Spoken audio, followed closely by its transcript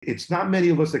It's not many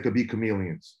of us that could be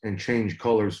chameleons and change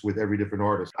colors with every different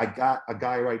artist. I got a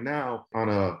guy right now on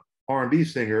a R&B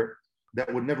singer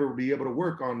that would never be able to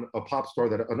work on a pop star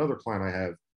that another client I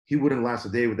have. He wouldn't last a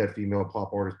day with that female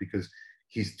pop artist because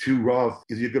he's too rough.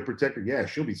 Is he a good protector? Yeah,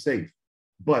 she'll be safe.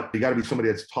 But you got to be somebody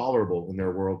that's tolerable in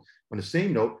their world. On the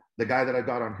same note, the guy that I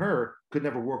got on her could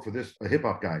never work for a hip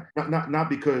hop guy. Not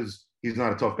because he's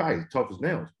not a tough guy. He's tough as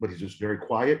nails, but he's just very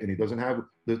quiet and he doesn't have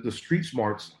the street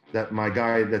smarts that my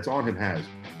guy that's on him has.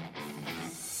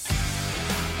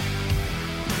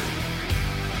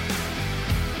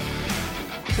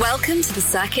 Welcome to the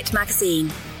Circuit Magazine,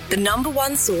 the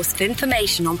 #1 source of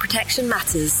information on protection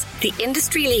matters, the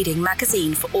industry-leading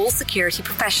magazine for all security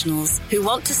professionals who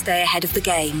want to stay ahead of the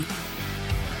game.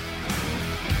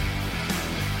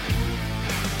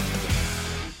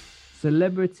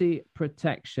 Celebrity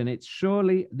protection. It's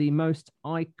surely the most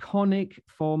iconic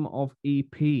form of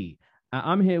EP.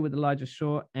 I'm here with Elijah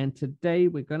Shaw, and today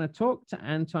we're going to talk to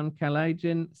Anton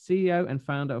Kalaydjian, CEO and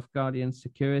founder of Kalaydjian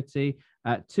Security,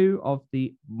 two of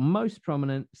the most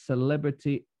prominent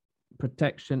celebrity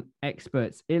protection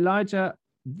experts. Elijah,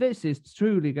 this is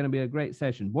truly going to be a great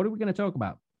session. What are we going to talk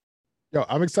about? Yo,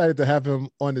 I'm excited to have him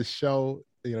on the show.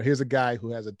 You know, here's a guy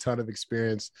who has a ton of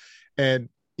experience, and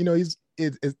you know,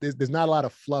 there's not a lot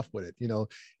of fluff with it.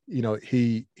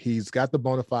 He's got the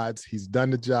bona fides. He's done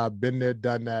the job, been there,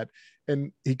 done that,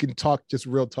 and he can talk just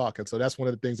real talk. And so that's one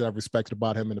of the things that I've respected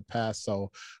about him in the past. So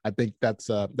I think that's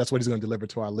what he's going to deliver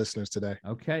to our listeners today.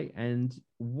 Okay, and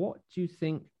what do you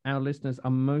think our listeners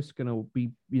are most going to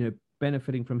be,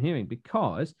 benefiting from hearing?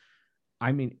 Because,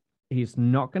 I mean, he's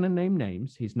not going to name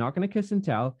names. He's not going to kiss and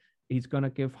tell. He's going to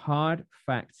give hard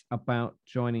facts about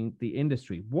joining the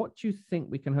industry. What do you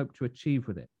think we can hope to achieve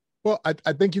with it? Well, I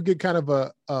think you get kind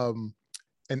of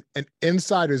an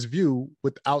insider's view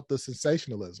without the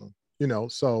sensationalism,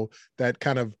 so that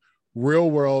kind of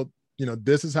real world,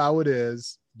 this is how it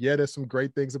is. Yeah, there's some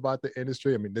great things about the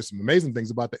industry. I mean, there's some amazing things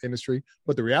about the industry,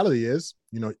 but the reality is,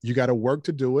 you got to work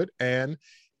to do it. And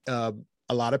a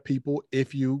lot of people,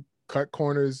 if you cut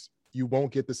corners, you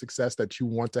won't get the success that you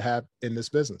want to have in this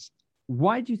business.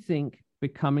 Why do you think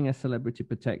becoming a celebrity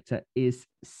protector is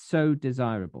so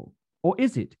desirable? Or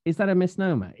is it? Is that a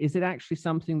misnomer? Is it actually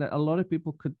something that a lot of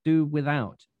people could do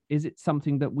without? Is it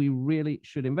something that we really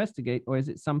should investigate? Or is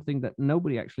it something that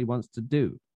nobody actually wants to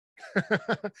do?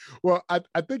 Well,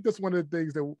 I think that's one of the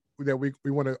things that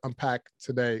we want to unpack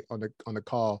today on the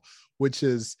call, which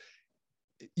is,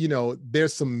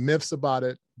 there's some myths about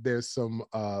it. There's some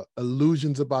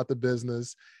illusions about the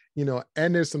business,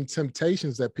 and there's some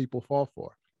temptations that people fall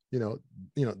for.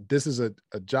 This is a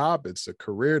job. It's a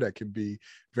career that can be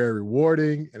very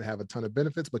rewarding and have a ton of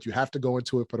benefits, but you have to go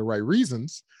into it for the right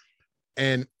reasons.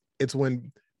 And it's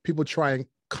when people try and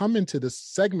come into this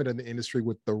segment of the industry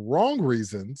with the wrong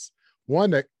reasons,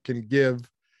 one, that can give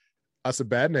us a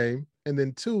bad name, and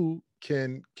then two,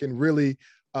 can really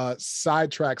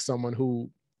sidetrack someone who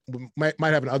might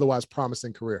have an otherwise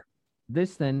promising career.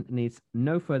 This then needs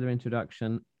no further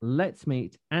introduction. Let's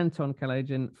meet Anton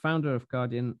Kalaydjian, founder of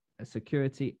Kalaydjian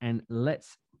Security, and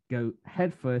let's go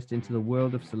headfirst into the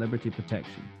world of celebrity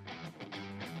protection.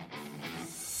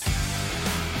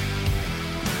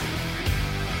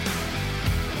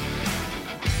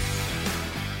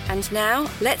 And now,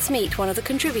 let's meet one of the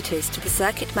contributors to the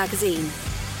Circuit Magazine.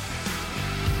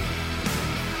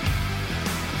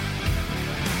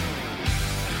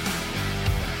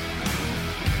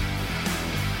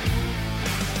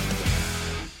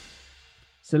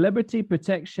 Celebrity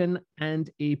protection and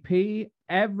EP.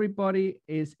 Everybody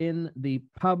is in the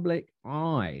public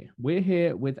eye. We're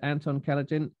here with Anton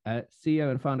Kalaydjian,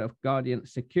 CEO and founder of Kalaydjian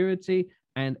Security,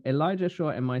 and Elijah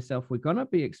Shaw and myself. We're going to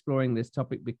be exploring this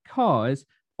topic because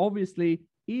obviously,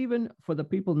 even for the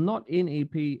people not in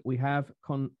EP, we have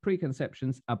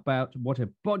preconceptions about what a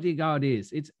bodyguard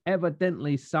is. It's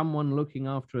evidently someone looking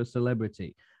after a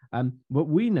celebrity. But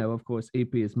we know, of course,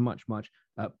 EP is much, much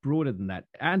broader than that.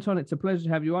 Anton, it's a pleasure to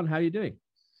have you on. How are you doing?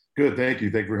 Good, thank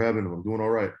you. Thank you for having me. I'm doing all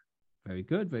right. Very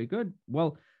good, very good.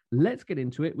 Well, let's get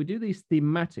into it. We do these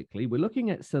thematically. We're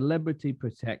looking at celebrity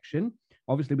protection.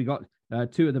 Obviously, we got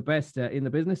two of the best in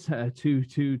the business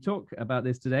to talk about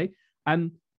this today.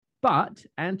 But,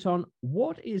 Anton,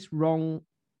 what is wrong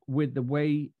with the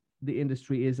way the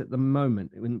industry is at the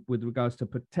moment with regards to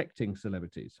protecting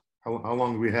celebrities? How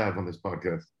long do we have on this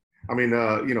podcast? I mean,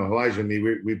 Elijah and me,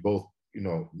 we both,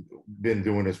 been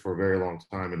doing this for a very long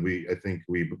time. And I think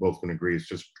we both can agree it's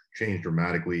just changed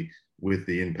dramatically with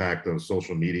the impact of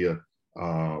social media.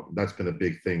 That's been a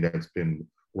big thing that's been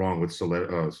wrong with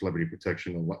celebrity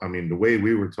protection. I mean, the way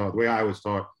I was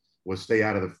taught was stay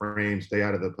out of the frame, stay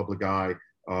out of the public eye.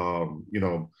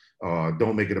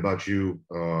 Don't make it about you.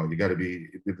 You got to be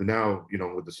now,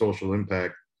 with the social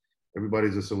impact,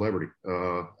 everybody's a celebrity.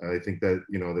 I think that,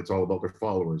 that's all about their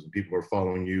followers, and people are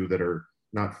following you that are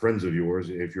not friends of yours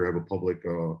if you have a public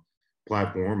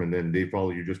platform, and then they follow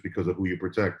you just because of who you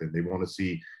protect, and they want to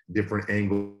see different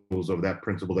angles of that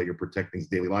principle that you're protecting's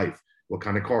daily life. What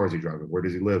kind of car is he driving? Where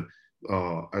does he live?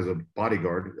 As a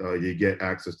bodyguard, you get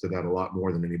access to that a lot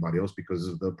more than anybody else because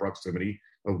of the proximity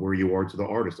of where you are to the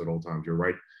artist at all times. You're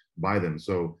right by them.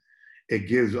 So it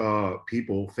gives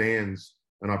fans,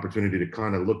 an opportunity to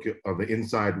kind of look at the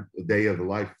inside day of the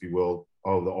life, if you will,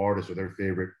 of the artist or their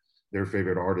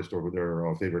favorite artist or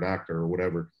their favorite actor or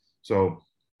whatever. So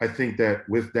I think that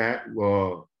with that,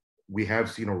 we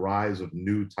have seen a rise of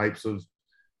new types of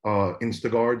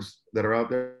Instaguards that are out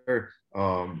there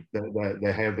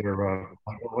that have their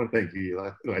thank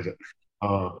you,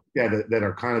 that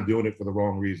are kind of doing it for the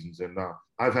wrong reasons. And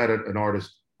I've had an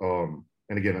artist,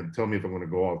 and again, tell me if I'm going to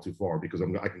go off too far because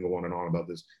I can go on and on about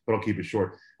this, but I'll keep it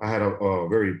short. I had a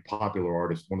very popular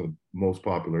artist, one of the most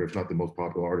popular, if not the most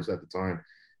popular artist at the time,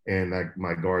 and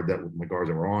my guards that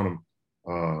were on him,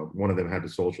 one of them had the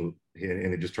social,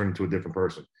 and it just turned into a different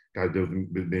person. Guy been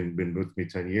with me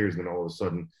 10 years, and then all of a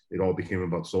sudden it all became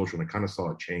about social, and I kind of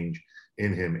saw a change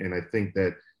in him. And I think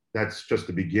that that's just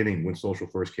the beginning. When social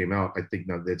first came out, I think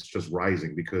now it's just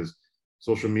rising because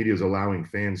social media is allowing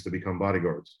fans to become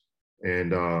bodyguards.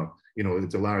 And,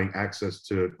 it's allowing access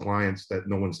to clients that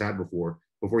no one's had before.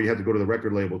 Before you had to go to the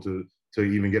record label to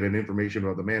even get an information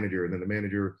about the manager, and then the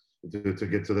manager to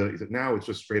get to now it's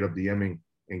just straight up DMing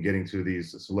and getting to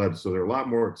these celebs. So they're a lot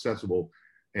more accessible.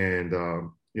 And,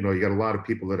 you got a lot of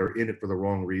people that are in it for the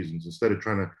wrong reasons. Instead of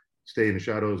trying to stay in the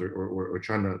shadows or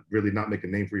trying to really not make a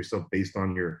name for yourself based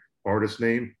on your artist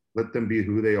name, let them be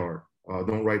who they are.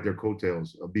 Don't write their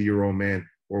coattails. Be your own man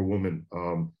or woman.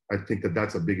 I think that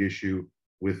that's a big issue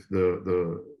with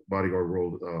the bodyguard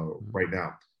world right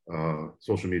now.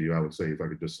 Social media, I would say, if I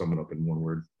could just sum it up in one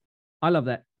word. I love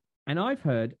that. And I've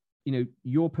heard,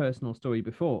 your personal story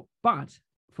before, but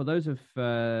for those of,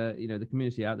 the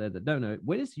community out there that don't know,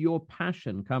 where does your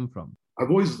passion come from?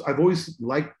 I've always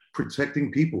liked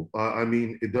protecting people.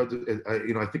 It does.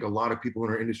 I think a lot of people in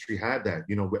our industry had that.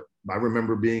 I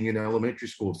remember being in elementary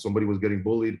school. If somebody was getting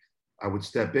bullied, I would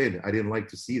step in. I didn't like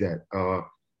to see that.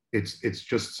 It's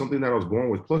just something that I was born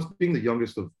with. Plus, being the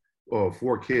youngest of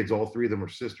 4 kids, all 3 of them are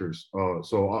sisters.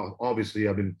 So obviously,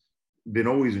 I've been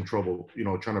always in trouble.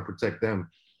 Trying to protect them.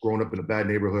 Growing up in a bad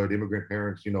neighborhood, immigrant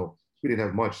parents. We didn't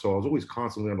have much, so I was always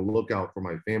constantly on the lookout for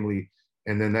my family.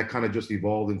 And then that kind of just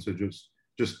evolved into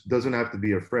just doesn't have to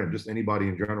be a friend, just anybody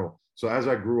in general. So as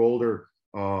I grew older,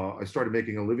 I started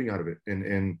making a living out of it,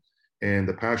 and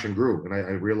the passion grew, and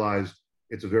I realized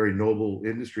it's a very noble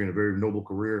industry and a very noble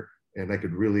career, and I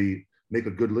could really make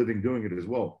a good living doing it as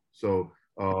well. So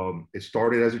it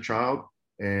started as a child,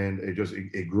 and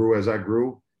it grew as I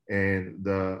grew, and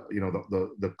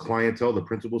the clientele, the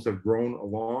principals have grown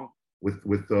along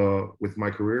with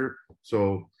my career.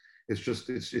 So it's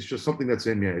just something that's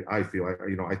in me. I feel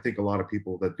I think a lot of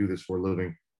people that do this for a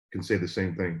living can say the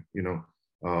same thing.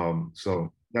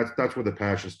 So that's where the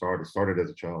passion started. It started as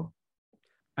a child.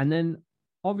 And then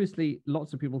obviously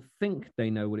lots of people think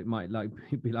they know what it might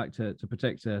be like to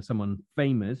protect someone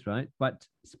famous, right? But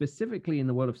specifically in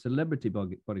the world of celebrity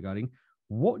bodyguarding,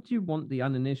 what do you want the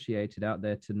uninitiated out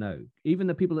there to know? Even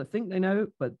the people that think they know,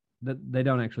 but that they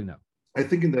don't actually know. I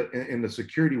think in the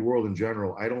security world in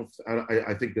general, I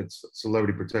think that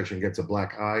celebrity protection gets a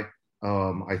black eye.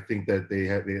 I think that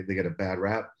they get a bad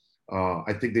rap.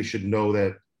 I think they should know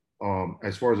that,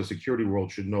 as far as the security world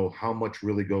should know how much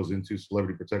really goes into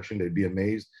celebrity protection. They'd be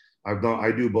amazed.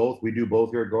 I do both. We do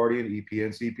both here at Guardian, EP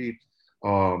and CP,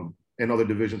 and other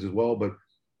divisions as well. But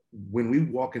when we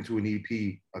walk into an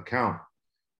EP account,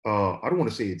 I don't want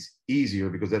to say it's easier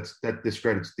because that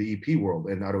discredits the EP world,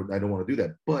 and I don't want to do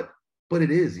that. But it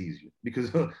is easier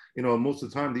because most of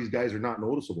the time these guys are not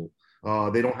noticeable.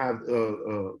 They can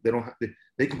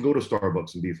go to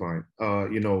Starbucks and be fine.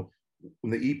 In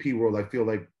the EP world, I feel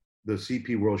like the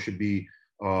CP world should be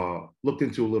looked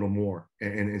into a little more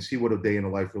and see what a day in the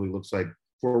life really looks like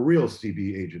for a real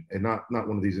CP agent, and not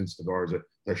one of these Instaguards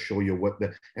that show you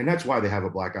and that's why they have a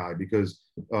black eye, because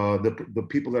the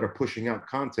people that are pushing out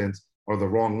content are the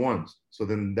wrong ones. So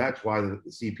then that's why the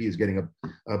CP is getting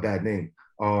a bad name.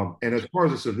 And as far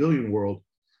as the civilian world,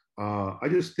 I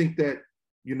just think that,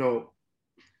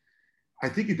 I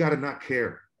think you got to not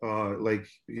care.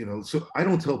 So I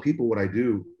don't tell people what I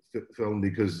do, film,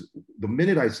 because the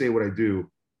minute I say what I do,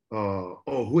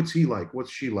 what's he like? What's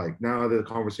she like? Now the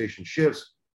conversation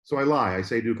shifts. So I lie. I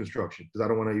say do construction because I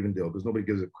don't want to even deal, because nobody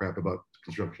gives a crap about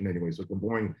construction anyway. So it's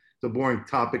a boring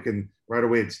topic, and right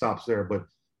away it stops there. But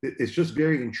it's just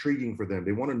very intriguing for them.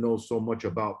 They want to know so much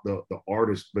about the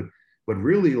artist, but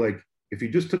really, like, if you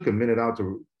just took a minute out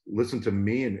to listen to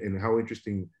me and how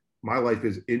interesting my life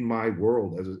is in my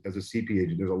world as a CP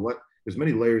agent, there's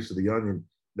many layers to the onion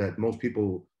that most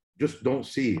people just don't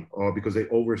see because they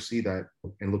oversee that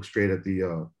and look straight at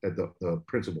the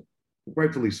principal.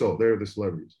 Rightfully so. They're the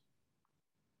celebrities.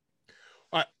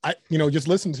 I just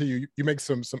listen to you. You make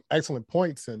some excellent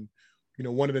points, and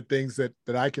one of the things that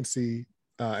I can see,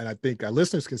 and I think our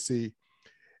listeners can see,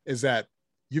 is that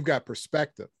you've got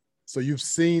perspective. So you've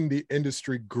seen the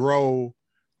industry grow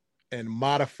and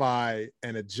modify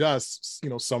and adjust,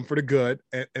 some for the good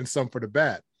and some for the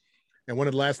bad. And one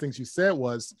of the last things you said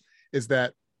is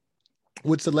that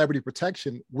with celebrity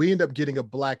protection, we end up getting a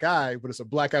black eye, but it's a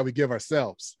black eye we give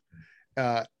ourselves.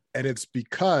 And it's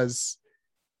because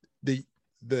the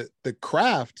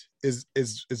craft is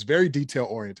very detail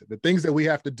oriented. The things that we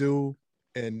have to do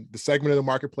in the segment of the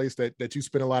marketplace that you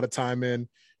spend a lot of time in,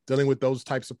 dealing with those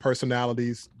types of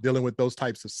personalities, dealing with those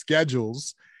types of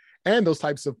schedules, and those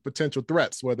types of potential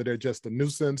threats, whether they're just a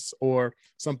nuisance or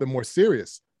something more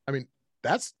serious. I mean,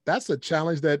 that's a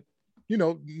challenge that,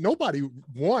 nobody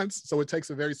wants. So it takes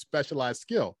a very specialized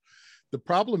skill. The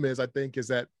problem is, I think, is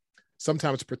that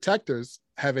sometimes protectors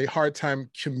have a hard time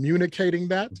communicating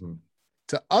that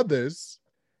to others.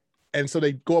 And so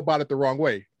they go about it the wrong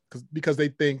way because they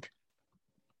think,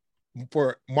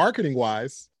 for marketing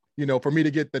wise, for me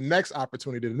to get the next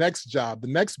opportunity, the next job, the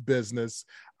next business,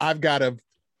 I've got to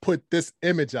put this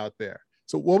image out there.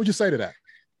 So what would you say to that?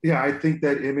 Yeah, I think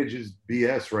that image is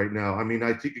BS right now. I mean,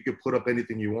 I think you could put up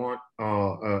anything you want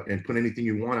and put anything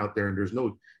you want out there, and there's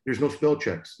no spell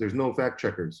checks, there's no fact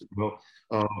checkers.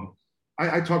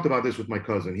 I talked about this with my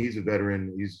cousin. He's a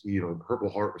veteran. He's Purple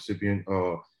Heart recipient,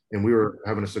 and we were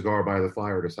having a cigar by the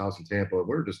fire at his house in Tampa. We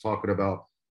were just talking about.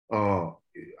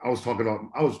 I was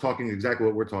talking exactly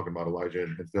what we're talking about, Elijah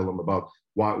and Philip, about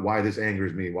why this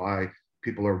angers me, why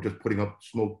people are just putting up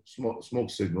smoke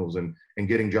signals and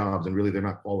getting jobs, and really they're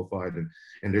not qualified,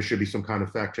 and there should be some kind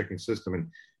of fact-checking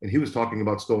system. And he was talking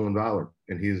about stolen valor,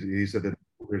 and he said that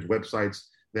there's websites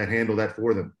that handle that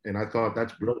for them. And I thought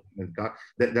that's brilliant, and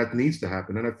that needs to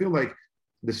happen. And I feel like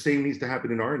the same needs to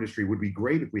happen in our industry. It would be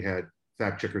great if we had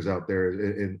fact checkers out there.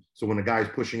 And so when a guy's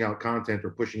pushing out content or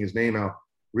pushing his name out,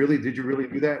 really, did you really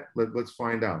do that? Let's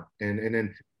find out.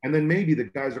 And then maybe the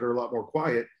guys that are a lot more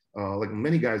quiet, like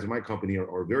many guys in my company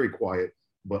are very quiet,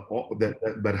 but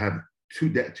have two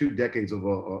decades of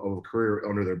a career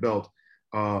under their belt.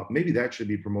 Maybe that should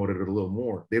be promoted a little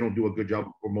more. They don't do a good job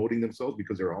of promoting themselves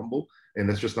because they're humble, and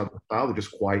that's just not the style. They're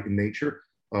just quiet in nature.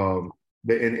 And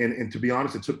to be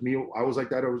honest, it took me. I was like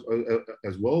that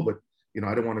as well, but I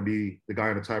didn't want to be the guy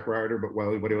on a typewriter, but while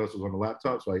everybody else was on the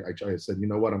laptop. So I said, you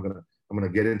know what, I'm gonna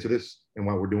get into this, and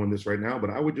while we're doing this right now.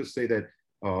 But I would just say that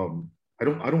I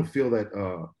don't feel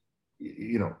that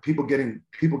people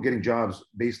getting jobs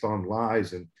based on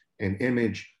lies and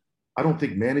image. I don't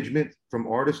think management from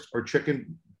artists are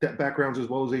checking backgrounds as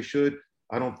well as they should.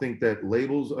 I don't think that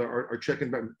labels are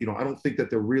checking back. I don't think that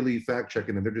they're really fact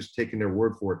checking, and they're just taking their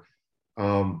word for it.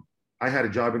 I had a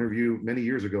job interview many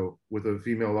years ago with a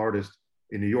female artist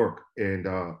in New York, and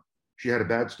she had a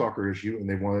bad stalker issue, and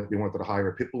they wanted to hire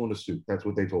a pit bull in a suit. That's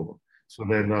what they told them. So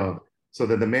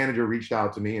then the manager reached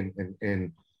out to me, and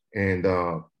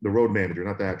the road manager,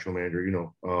 not the actual manager,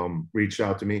 reached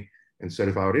out to me and said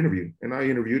if I would interview. And I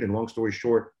interviewed, and long story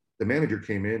short, the manager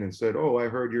came in and said, "Oh, I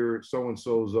heard you're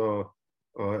so-and-so's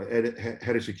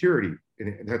head of security,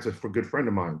 and that's a good friend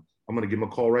of mine. I'm going to give him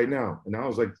a call right now." And I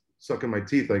was like sucking my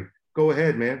teeth, like, "Go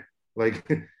ahead, man. Like,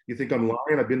 you think I'm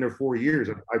lying? I've been there 4 years.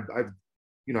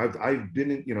 I've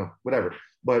been in, whatever."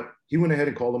 But he went ahead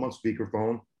and called him on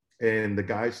speakerphone. And the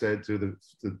guy said to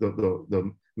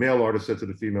the male artist said to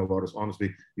the female artist,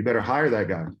 "Honestly, you better hire that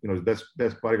guy. His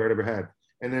best bodyguard I ever had."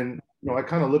 And then, I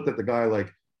kind of looked at the guy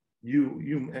like,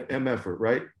 you MFer,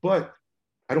 right? But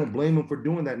I don't blame him for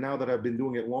doing that now that I've been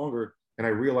doing it longer. And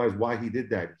I realized why he did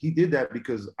that. He did that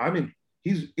because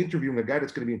he's interviewing a guy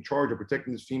that's going to be in charge of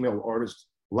protecting this female artist's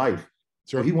life.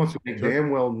 So he wants to make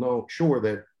damn well sure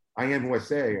that I am who I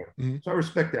say I am. Mm-hmm. So I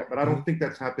respect that, but I don't think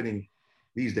that's happening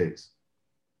these days.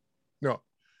 No,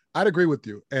 I'd agree with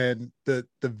you. And the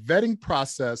vetting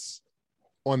process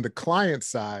on the client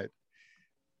side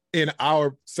in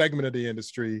our segment of the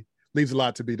industry leaves a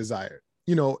lot to be desired.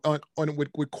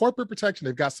 With corporate protection,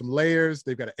 they've got some layers.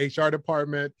 They've got an HR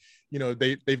department.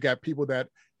 They've got people that,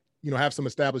 have some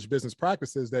established business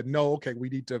practices that know, okay, we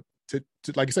need to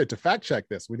like you said, to fact check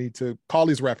this. We need to call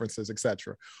these references, et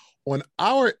cetera. On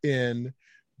our end,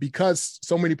 because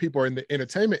so many people are in the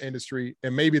entertainment industry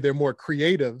and maybe they're more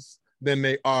creatives than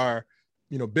they are,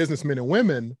 businessmen and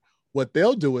women, what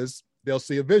they'll do is they'll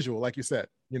see a visual, like you said,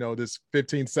 this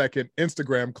 15-second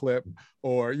Instagram clip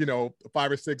or,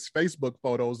 5 or 6 Facebook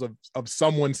photos of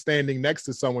someone standing next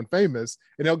to someone famous,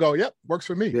 and they'll go, yep, works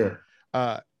for me. Yeah.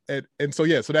 So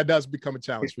that does become a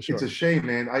challenge for sure. It's a shame,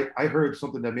 man. I heard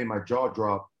something that made my jaw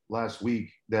drop last week,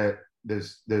 that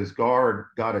this guard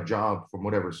got a job from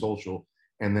whatever social,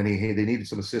 and then they needed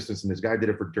some assistance, and this guy did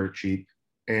it for dirt cheap,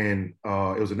 and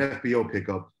it was an FBO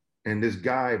pickup, and this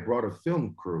guy brought a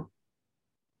film crew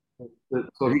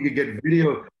so he could get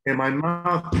video, and my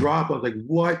mouth dropped. I was like,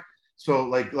 what?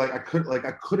 So I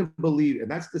couldn't believe, and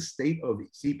that's the state of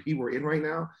CP we're in right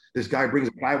now. This guy brings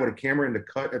a guy with a camera in the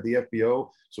cut at the FBO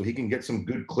so he can get some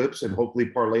good clips and hopefully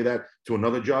parlay that to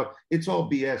another job. It's all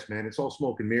BS, man. It's all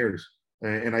smoke and mirrors.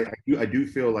 And I do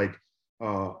feel like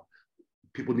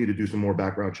people need to do some more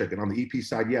background checking on the EP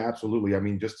side. Yeah, absolutely. I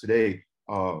mean, just today,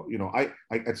 I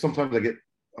sometimes I get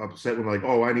upset when like,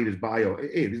 oh, I need his bio.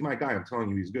 Hey, he's my guy. I'm telling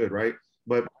you, he's good, right?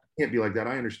 But it can't be like that.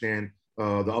 I understand.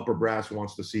 The upper brass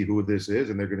wants to see who this is,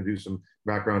 and they're going to do some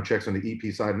background checks on the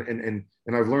EP side. And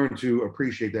I've learned to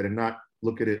appreciate that and not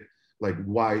look at it like,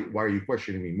 why are you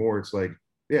questioning me? More, it's like,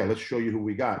 yeah, let's show you who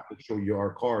we got. Let's show you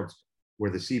our cards.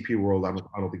 Where the CP world, I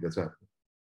don't think that's happening.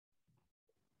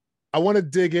 I want to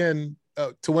dig in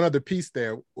to one other piece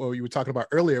there, what you were talking about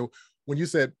earlier, when you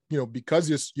said, because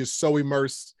you're so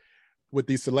immersed with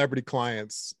these celebrity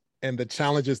clients and the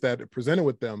challenges that are presented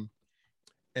with them,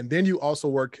 and then you also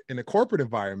work in a corporate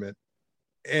environment,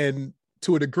 and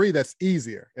to a degree that's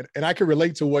easier. And I can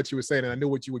relate to what you were saying, and I knew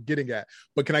what you were getting at,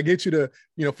 but can I get you to,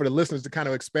 for the listeners to kind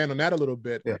of expand on that a little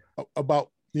bit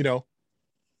about. Yeah,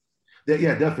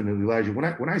 definitely, Elijah.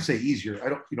 When I say easier, I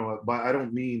don't, but I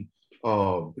don't mean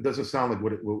it doesn't sound like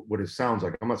what it sounds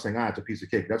like. I'm not saying it's a piece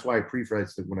of cake. That's why I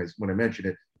prefaced it when I mentioned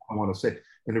it. I want to say,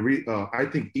 and I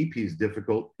think EP is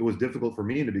difficult. It was difficult for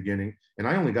me in the beginning, and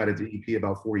I only got into EP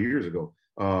about 4 years ago.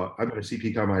 I've been a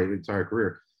CP guy my entire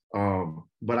career,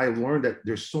 but I learned that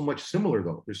there's so much similar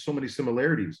though. There's so many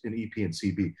similarities in EP and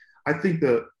CP. I think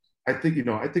the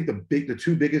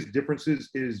two biggest differences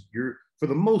is for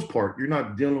the most part, you're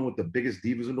not dealing with the biggest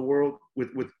divas in the world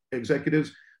with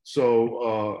executives.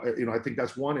 So, I think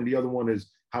that's one. And the other one is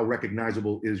how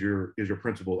recognizable is your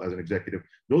principal as an executive.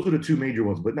 Those are the two major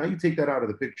ones. But now you take that out of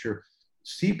the picture.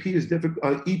 CP is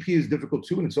difficult. EP is difficult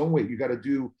too in its own way. You got to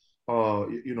do,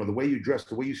 the way you dress,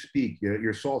 the way you speak,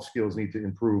 your soft skills need to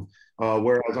improve.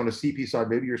 Whereas on the CP side,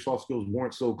 maybe your soft skills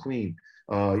weren't so clean.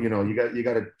 You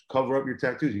got to cover up your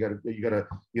tattoos. You got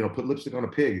to put lipstick on a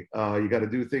pig. You got to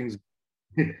do things.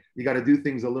 You got to do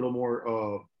things a little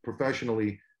more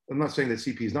professionally. I'm not saying that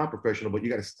CP is not professional, but you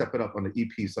got to step it up on the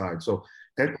EP side. So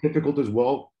that's difficult as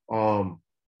well.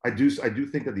 I do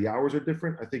think that the hours are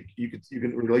different. I think you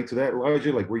can relate to that,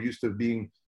 Elijah. Like, we're used to being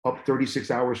up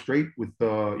 36 hours straight with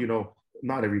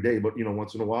not every day, but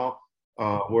once in a while.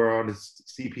 Where on the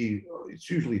CP, it's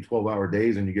usually 12-hour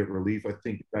days, and you get relief. I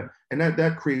think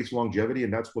that creates longevity,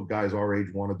 and that's what guys our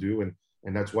age want to do.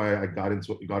 And that's why I got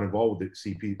involved with the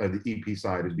CP, the EP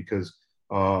side, is because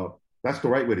that's the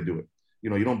right way to do it.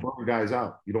 You don't burn guys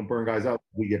out. You don't burn guys out.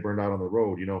 We get burned out on the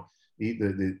road.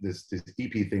 This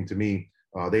EP thing, to me,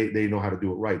 they know how to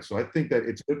do it right. So I think that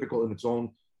it's difficult in its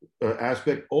own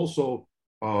aspect. Also,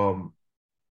 when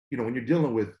you're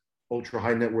dealing with ultra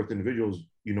high net worth individuals,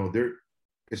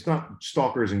 it's not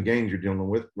stalkers and gangs you're dealing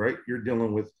with, right? You're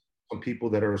dealing with some people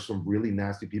that are some really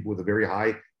nasty people with a very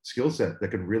high skill set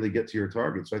that can really get to your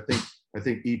target. So I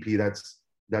think EP,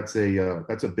 that's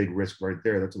a big risk right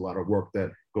there. That's a lot of work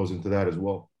that goes into that as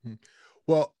well.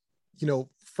 Well,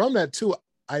 from that too,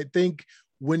 I think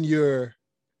when you're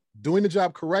doing the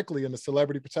job correctly in the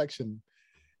celebrity protection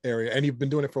area, and you've been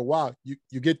doing it for a while,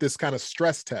 you get this kind of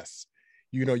stress test.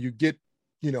 You get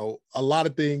a lot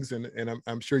of things, and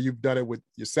I'm sure you've done it with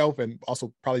yourself and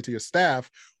also probably to your staff,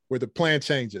 where the plan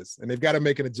changes and they've got to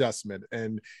make an adjustment.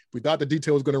 And we thought the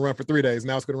detail was going to run for 3 days.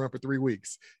 Now it's going to run for 3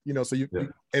 weeks,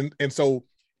 so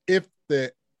if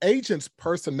the agent's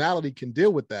personality can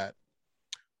deal with that,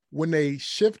 when they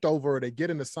shift over or they get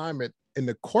an assignment in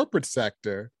the corporate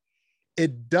sector,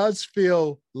 it does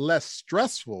feel less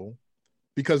stressful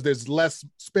because there's less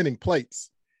spinning plates.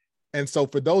 And so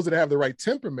for those that have the right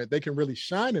temperament, they can really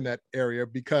shine in that area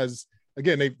because,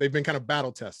 again, they've been kind of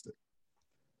battle tested.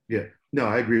 Yeah, no,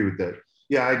 I agree with that.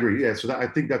 Yeah, I agree. Yeah, so I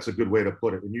think that's a good way to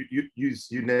put it. And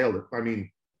you nailed it. I mean,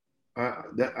 I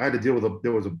had to deal with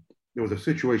there was a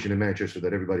situation in Manchester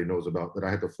that everybody knows about that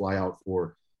I had to fly out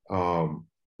for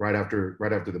right after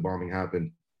the bombing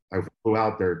happened. I flew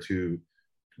out there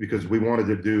because we wanted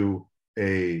to do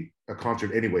a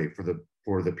concert anyway for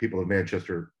the people of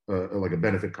Manchester, like a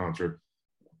benefit concert.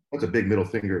 That's a big middle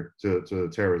finger to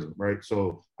terrorism, right?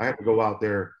 So I had to go out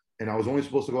there, and I was only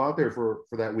supposed to go out there for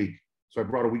that week. So I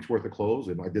brought a week's worth of clothes,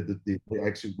 and I did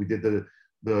we did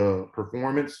the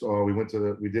performance.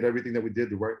 We did everything that we did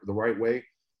the right way.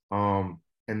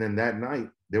 And then that night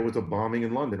there was a bombing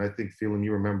in London. I think, Phelan,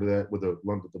 you remember that with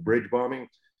the bridge bombing,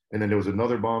 and then there was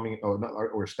another bombing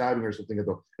or stabbing or something at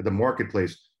the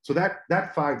marketplace. So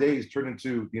that 5 days turned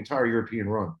into the entire European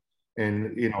run.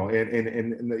 And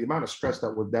and the amount of stress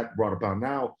that brought about.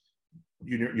 Now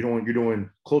you're doing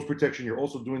close protection. You're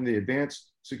also doing the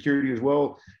advanced security as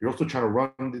well. You're also trying to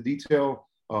run the detail.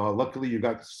 Luckily, you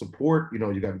got support.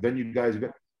 You got venue guys.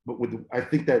 I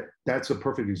think that's a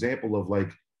perfect example of,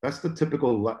 like, that's the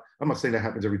typical. I'm not saying that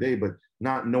happens every day, but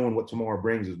not knowing what tomorrow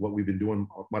brings is what we've been doing.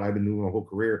 What I've been doing my whole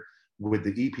career with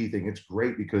the EP thing. It's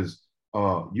great because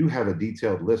you have a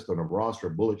detailed list on a roster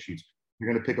of bullet sheets.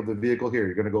 You're going to pick up the vehicle here.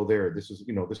 You're going to go there. This is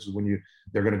when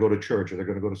they're going to go to church or they're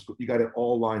going to go to school. You got it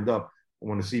all lined up.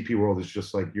 When the CP world is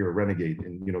just like you're a renegade,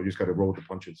 and you just got to roll with the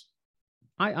punches.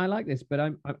 I like this, but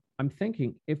I'm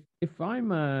thinking if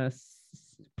I'm a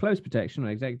close protection or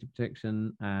executive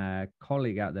protection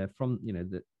colleague out there from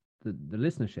the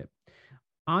listenership,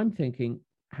 I'm thinking,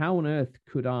 how on earth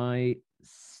could I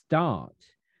start?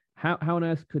 How on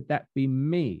earth could that be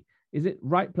me? Is it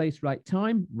right place, right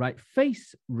time, right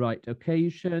face, right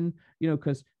occasion?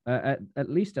 Because at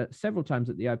least several times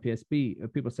at the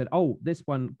IPSB, people said, "Oh, this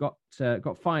one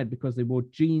got fired because they wore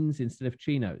jeans instead of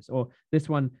chinos," or "This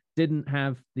one didn't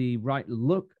have the right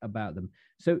look about them."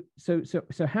 So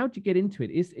how do you get into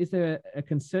it? Is there a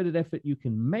concerted effort you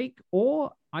can make,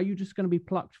 or are you just going to be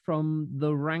plucked from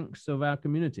the ranks of our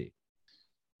community?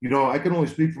 I can only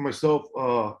speak for myself.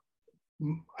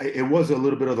 It was a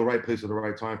little bit of the right place at the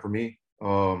right time for me.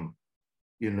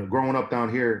 Growing up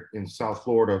down here in South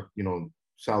Florida,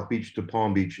 South Beach to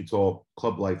Palm Beach, it's all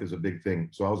club life is a big thing.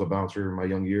 So I was a bouncer in my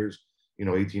young years,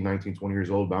 18, 19, 20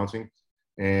 years old bouncing.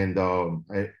 And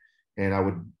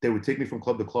they would take me from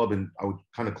club to club, and I would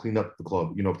kind of clean up the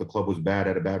club. If the club was bad,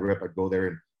 had a bad rep, I'd go there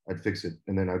and I'd fix it.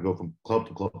 And then I'd go from club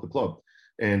to club to club.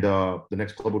 And the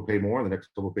next club would pay more, and the next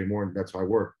club would pay more, and that's how I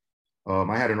worked.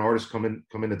 I had an artist come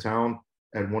into town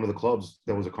at one of the clubs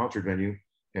that was a concert venue,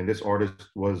 and this artist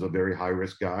was a very high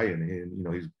risk guy, and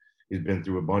he's been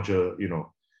through a bunch of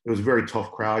it was a very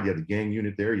tough crowd. You had the gang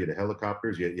unit there, you had the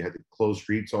helicopters, you had to close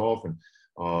streets off, and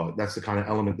that's the kind of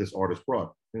element this artist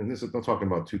brought. And this is, I'm talking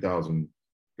about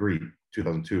 2003,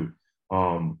 2002.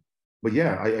 But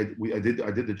yeah, I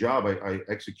did the job. I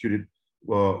executed.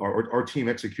 Our team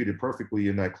executed perfectly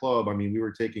in that club. I mean, we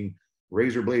were taking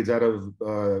razor blades out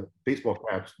of baseball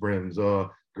caps brims.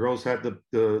 Girls had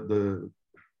the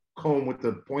comb with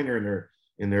the pointer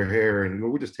in their hair, and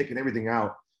we're just taking everything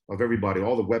out of everybody.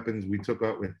 All the weapons we took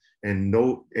out, and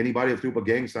anybody that threw up a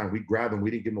gang sign, we grabbed them.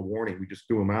 We didn't give them a warning. We just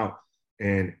threw them out,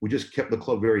 and we just kept the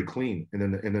club very clean. And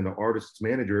then the artist's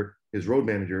manager, his road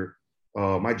manager,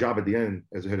 my job at the end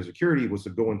as a head of security was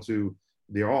to go into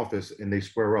their office and they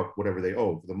square up whatever they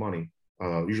owe for the money.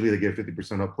 Usually they get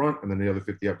 50% up front and then the other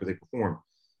 50 after they perform.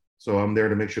 So I'm there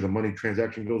to make sure the money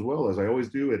transaction goes well, as I always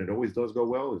do, and it always does go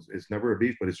well. It's never a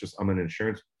beef, but it's just I'm an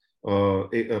insurance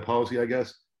policy, I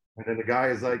guess. And then the guy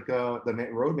is like, the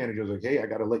road manager is like, "Hey, I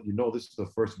got to let you know, this is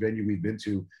the first venue we've been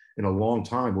to in a long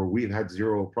time where we've had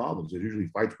zero problems. There's usually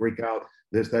fights break out,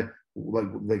 this, that.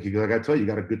 Like I tell you, you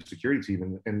got a good security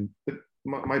team." And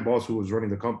my boss, who was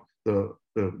running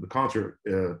the concert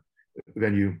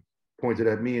venue, pointed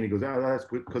at me and he goes, "Oh, that's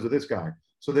because of this guy."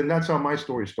 So then that's how my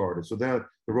story started. So then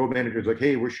the road manager is like,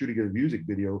 "Hey, we're shooting a music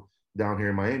video down here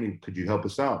in Miami. Could you help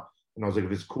us out?" And I was like,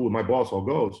 "If it's cool with my boss, I'll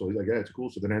go." So he's like, "Yeah, it's cool."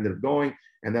 So then I ended up going,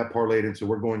 and that parlayed into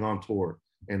we're going on tour.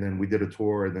 And then we did a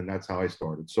tour, and then that's how I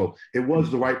started. So it was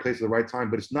the right place at the right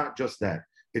time, but it's not just that.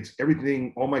 It's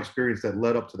everything, all my experience that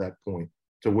led up to that point,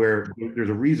 to where there's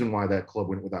a reason why that club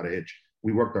went without a hitch.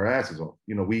 We worked our asses off.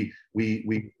 We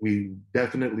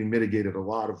definitely mitigated a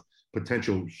lot of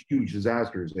potential huge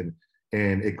disasters,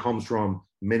 and it comes from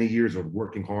many years of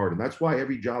working hard. And that's why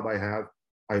every job I have,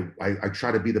 I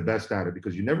try to be the best at it,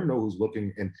 because you never know who's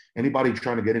looking. And anybody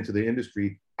trying to get into the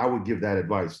industry, I would give that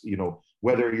advice.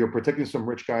 Whether you're protecting some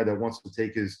rich guy that wants to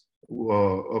take his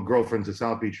girlfriend to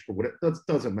South Beach for whatever, that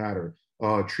doesn't matter.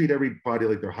 Treat everybody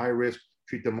like they're high risk.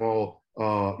 Treat them all,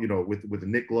 with a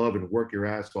knit glove, and work your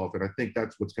ass off. And I think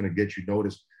that's what's going to get you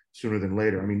noticed sooner than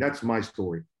later. I mean, that's my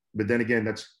story. But then again,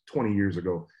 that's 20 years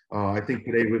ago. I think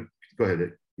today go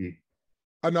ahead.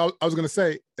 I know. I was going to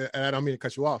say, and I don't mean to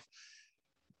cut you off.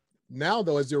 Now,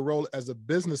 though, as your role as a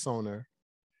business owner,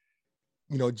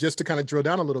 just to kind of drill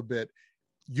down a little bit,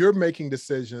 you're making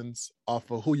decisions off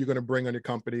of who you're going to bring on your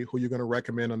company, who you're going to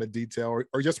recommend on a detail,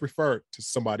 or just refer to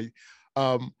somebody.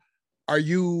 Are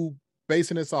you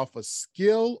basing this off a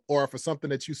skill or for something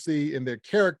that you see in their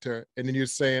character, and then you're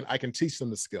saying, I can teach them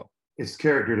the skill? It's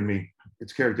character to me.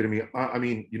 It's character to me. I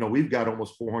mean, we've got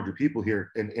almost 400 people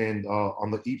here, and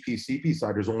on the EPCP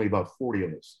side, there's only about 40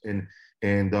 of us, and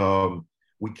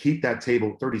we keep that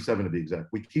table, 37 to be exact.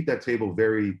 We keep that table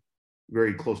very,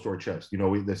 very close to our chest.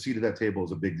 The seat at that table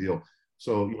is a big deal.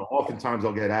 So, oftentimes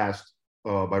I'll get asked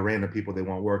by random people they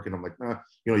want work, and I'm like, nah,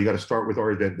 you got to start with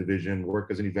our event division,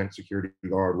 work as an event security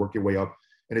guard, work your way up,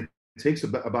 and it takes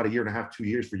about a year and a half, 2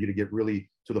 years for you to get really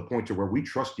to the point to where we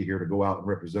trust you here to go out and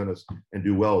represent us and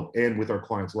do well and with our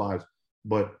clients' lives.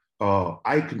 But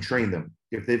I can train them.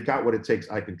 If they've got what it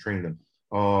takes, I can train them.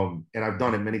 And I've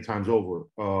done it many times over.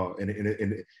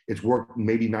 And it's worked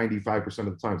maybe 95% of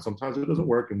the time. Sometimes it doesn't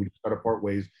work and we just got to part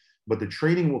ways, but the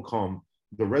training will come.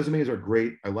 The resumes are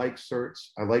great. I like certs.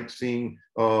 I like seeing,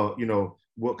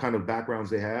 what kind of backgrounds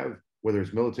they have, whether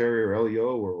it's military or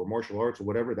LEO or martial arts or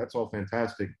whatever. That's all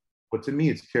fantastic. But to me,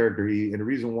 it's character. And the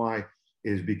reason why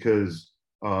is because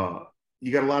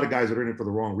you got a lot of guys that are in it for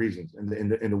the wrong reasons.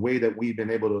 And the way that we've been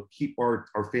able to keep our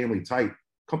family tight.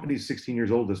 Company's 16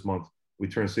 years old this month. We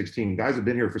turned 16. Guys have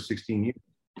been here for 16 years.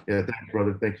 Yeah, thanks,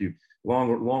 brother. Thank you.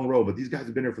 Long road. But these guys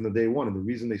have been here from the day one. And the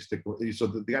reason they stick, so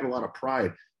they got a lot of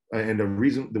pride. And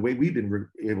the way we've been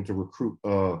able to recruit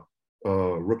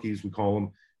rookies, we call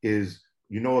them, is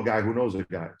a guy who knows a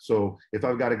guy. So if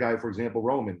I've got a guy, for example,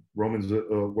 Roman's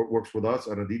works with us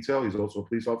on a detail. He's also a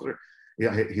police officer.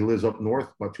 Yeah, he lives up north,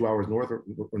 about 2 hours north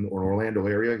in Orlando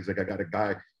area. He's like, I got a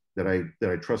guy that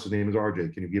I trust. His name is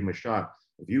RJ. Can you give him a shot?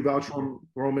 If you vouch for him,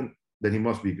 Roman, then he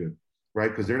must be good, right?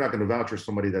 Because they're not going to vouch for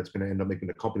somebody that's going to end up making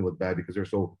the company look bad because they're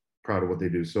so proud of what they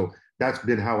do. So that's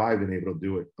been how I've been able to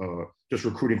do it. Just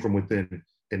recruiting from within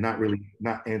and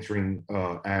not answering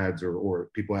ads or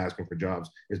people asking for jobs.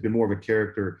 It's been more of a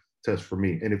character test for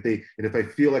me. And if I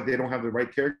feel like they don't have the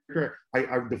right character,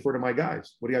 I defer to my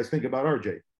guys. What do you guys think about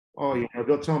RJ? Oh,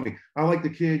 they'll tell me, I like the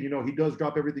kid, he does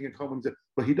drop everything and come,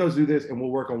 but he does do this, and we'll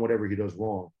work on whatever he does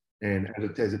wrong. And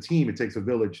as a team, it takes a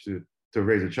village to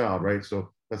raise a child, right? So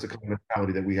that's the kind of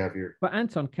mentality that we have here. But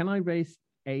Anton, can I raise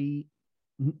a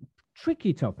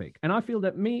tricky topic? And I feel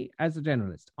that me as a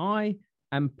generalist, I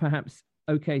am perhaps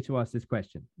okay to ask this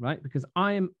question, right? Because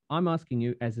I'm asking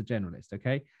you as a generalist,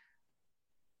 okay?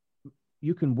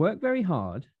 You can work very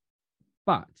hard,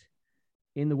 but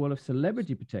in the world of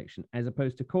celebrity protection, as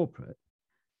opposed to corporate,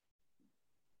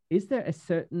 is there a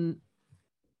certain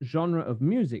genre of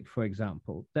music, for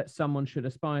example, that someone should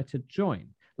aspire to join?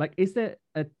 Like, is there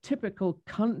a typical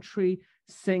country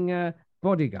singer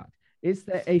bodyguard? Is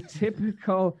there a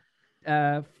typical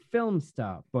film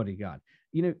star bodyguard?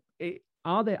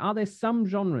 Are there some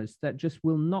genres that just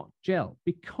will not gel?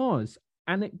 Because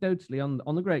anecdotally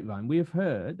on the grapevine, we have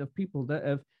heard of people that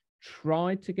have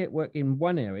tried to get work in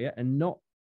one area and not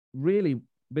really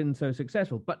been so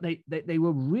successful, but they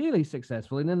were really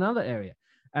successful in another area.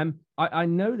 I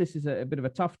know this is a bit of a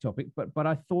tough topic, but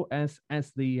I thought as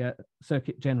the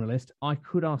circuit generalist, I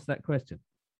could ask that question.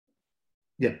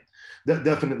 Yeah,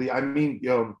 definitely. I mean,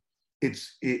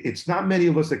 it's not many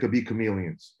of us that could be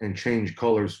chameleons and change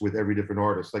colors with every different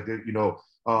artist. Like,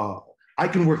 I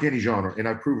can work any genre, and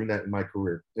I've proven that in my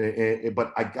career.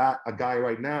 But I got a guy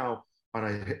right now on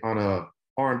a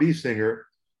R&B singer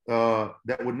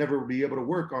that would never be able to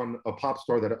work on a pop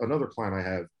star that another client I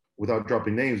have. Without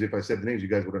dropping names, if I said the names, you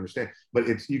guys would understand. But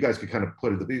you guys could kind of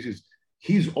put it the pieces.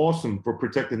 He's awesome for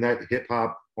protecting that hip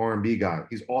hop R&B guy.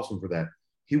 He's awesome for that.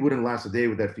 He wouldn't last a day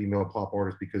with that female pop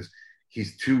artist because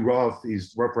he's too rough.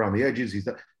 He's rough around the edges. He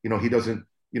doesn't.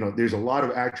 There's a lot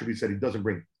of attributes that he doesn't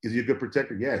bring. Is he a good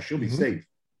protector? Yeah, she'll be safe.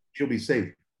 She'll be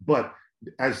safe. But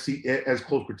as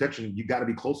close protection, you got to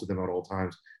be close to them at all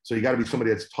times. So you got to be somebody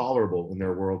that's tolerable in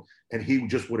their world, and he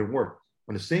just wouldn't work.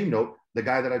 On the same note, the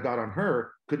guy that I got on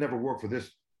her could never work for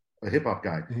a hip hop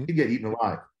guy. He'd get eaten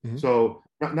alive. So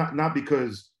not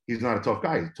because he's not a tough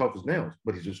guy. He's tough as nails,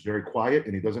 but he's just very quiet,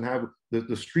 and he doesn't have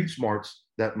the street smarts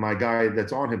that my guy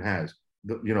that's on him has.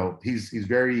 He's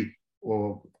very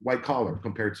white collar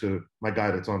compared to my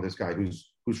guy that's on this guy who's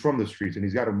from the streets, and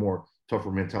he's got a more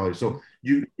tougher mentality. So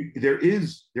there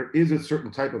is a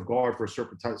certain type of guard for a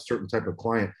certain type of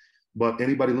client, but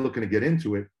anybody looking to get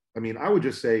into it, I mean, I would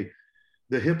just say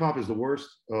the hip hop is the worst.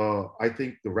 I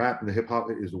think the rap and the hip hop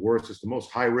is the worst. It's the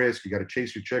most high risk. You got to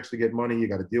chase your checks to get money. You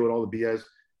got to deal with all the BS.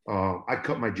 I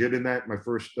cut my jib in that my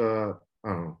first,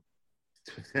 10,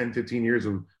 15 years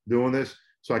of doing this.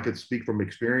 So I could speak from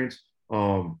experience.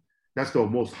 That's the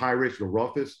most high risk, the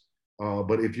roughest.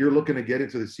 But if you're looking to get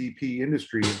into the CP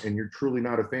industry and you're truly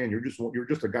not a fan, you're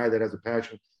just a guy that has a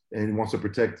passion and wants to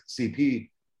protect CP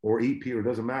or EP, or it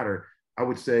doesn't matter. I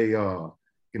would say,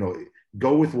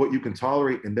 go with what you can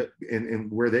tolerate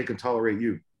and where they can tolerate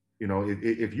you.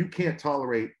 If you can't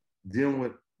tolerate dealing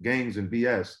with gangs and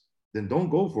BS, then don't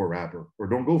go for a rapper or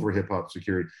don't go for hip hop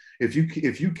security. If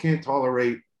you can't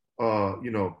tolerate,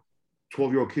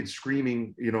 12-year-old kids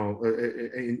screaming,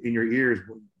 in your ears,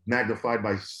 magnified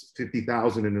by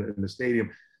 50,000 in the stadium,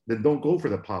 then don't go for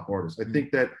the pop artist. I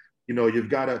think that, you've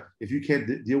got to, if you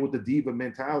can't deal with the diva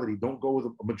mentality, don't go with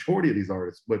a majority of these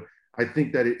artists. But I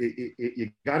think that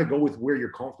you got to go with where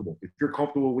you're comfortable. If you're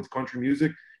comfortable with country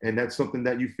music and that's something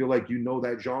that you feel like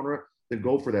that genre, then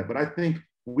go for that. But I think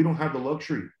we don't have the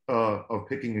luxury of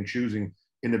picking and choosing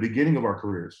in the beginning of our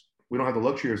careers. We don't have the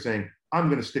luxury of saying, I'm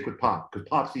going to stick with pop because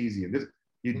pop's easy. And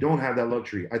you don't have that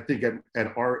luxury. I think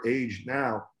at our age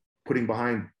now, putting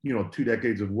behind, 2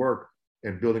 decades of work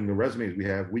and building the resumes we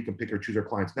have, we can pick or choose our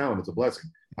clients now, and it's a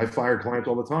blessing. I fire clients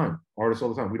all the time, artists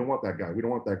all the time. We don't want that guy. We don't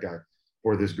want that guy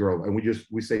or this girl. And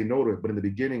we say no to it. But in the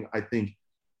beginning, I think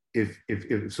if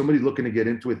somebody looking to get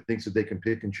into it thinks that they can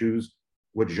pick and choose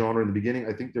what genre in the beginning,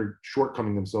 I think they're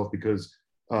shortcoming themselves because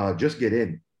just get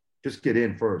in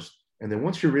first. And then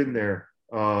once you're in there,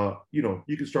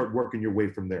 you can start working your way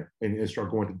from there and start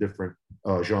going to different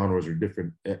genres or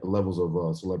different levels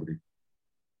of celebrity.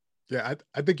 Yeah,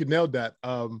 I think you nailed that.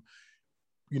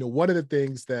 One of the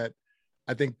things that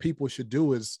I think people should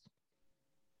do is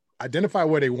identify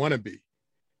where they want to be,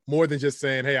 more than just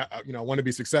saying, hey, I want to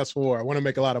be successful or I want to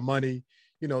make a lot of money.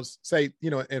 Say,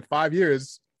 in 5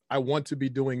 years, I want to be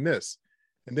doing this.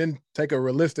 And then take a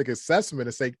realistic assessment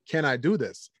and say, can I do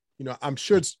this? I'm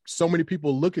sure so many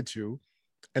people look at you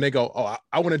and they go, oh,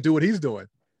 I want to do what he's doing.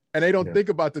 And they don't think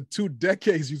about the 2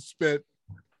 decades you spent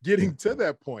getting to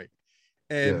that point.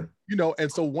 And,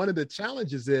 and so one of the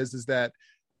challenges is that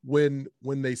when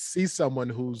they see someone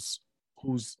who's,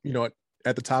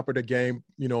 at the top of the game,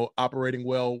 operating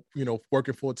well,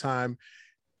 working full time,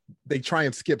 they try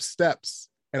and skip steps.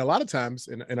 And a lot of times,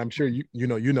 and I'm sure you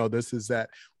know this, is that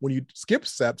when you skip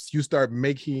steps, you start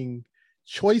making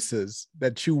choices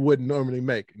that you wouldn't normally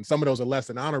make. And some of those are less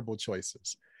than honorable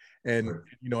choices. And,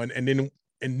 and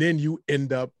then you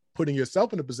end up putting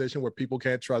yourself in a position where people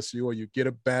can't trust you or you get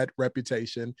a bad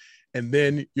reputation. And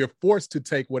then you're forced to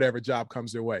take whatever job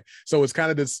comes your way. So it's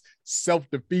kind of this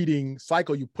self-defeating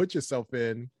cycle you put yourself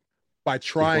in by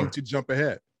trying to jump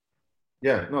ahead.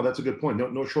 Yeah, no, that's a good point.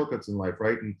 No shortcuts in life,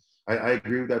 right? And I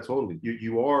agree with that totally.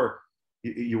 You are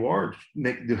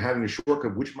having a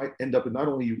shortcut, which might end up in not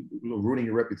only you ruining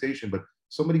your reputation, but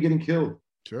somebody getting killed.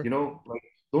 Sure.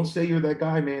 Don't say you're that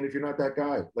guy, man, if you're not that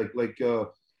guy.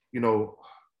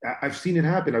 I've seen it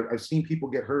happen. I've seen people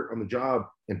get hurt on the job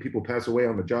and people pass away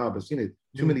on the job. I've seen it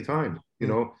too many times.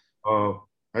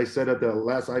 I said at the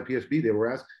last IPSB, they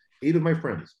were asked, 8 of my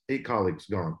friends, 8 colleagues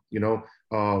gone,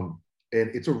 and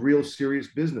it's a real serious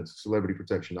business, celebrity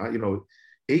protection.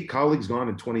 8 colleagues gone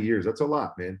in 20 years. That's a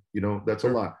lot, man. That's a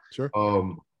lot. Sure.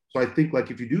 So I think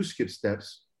if you do skip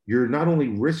steps, you're not only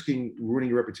risking ruining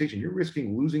your reputation, you're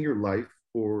risking losing your life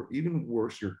or even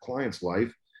worse, your client's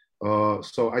life.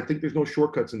 So I think there's no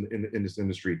shortcuts in this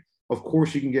industry. Of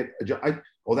course, you can get a job.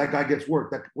 That guy gets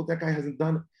work. That guy hasn't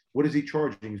done. What is he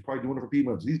charging? He's probably doing it for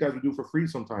peanuts. These guys will do it for free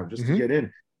sometimes just to get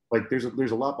in.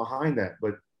 There's a lot behind that.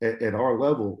 But at our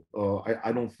level,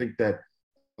 I don't think that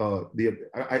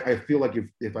I feel like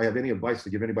if I have any advice to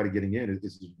give anybody getting in,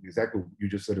 it's exactly what you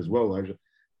just said as well, Elijah.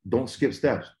 Don't skip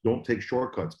steps. Don't take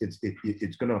shortcuts.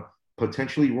 It's gonna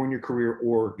potentially ruin your career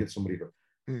or get somebody hurt.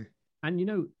 And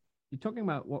you're talking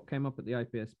about what came up at the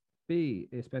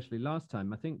IPSB, especially last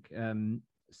time. I think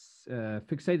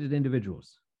fixated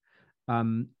individuals.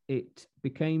 It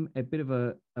became a bit of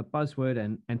a buzzword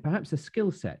and perhaps a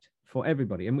skill set for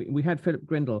everybody. And we had Philip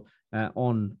Grindle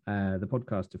on the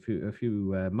podcast a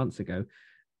few months ago.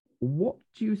 What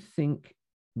do you think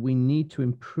we need to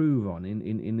improve on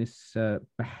in this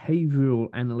behavioral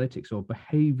analytics or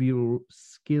behavioral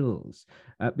skills?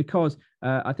 Because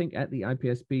I think at the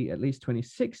IPSB, at least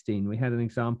 2016, we had an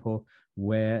example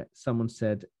where someone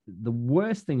said the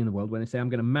worst thing in the world when they say, I'm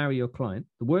going to marry your client,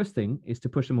 the worst thing is to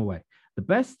push them away. The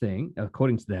best thing,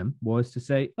 according to them, was to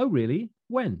say, oh, really?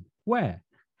 When? Where?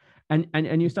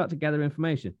 And you start to gather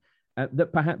information.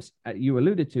 That perhaps you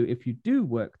alluded to, if you do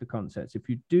work the concepts, if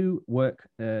you do work,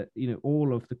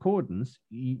 all of the cordons,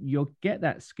 you'll get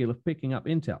that skill of picking up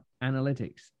intel,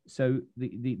 analytics. So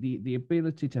the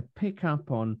ability to pick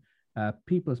up on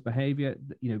people's behavior,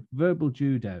 verbal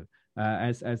judo,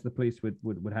 as the police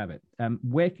would have it.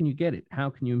 Where can you get it? How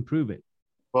can you improve it?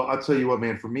 Well, I'll tell you what,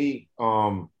 man. For me,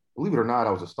 believe it or not,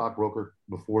 I was a stockbroker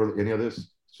before any of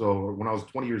this. So when I was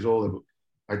 20 years old,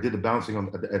 I did the bouncing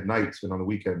at nights and on the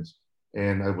weekends,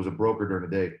 and I was a broker during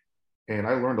the day. And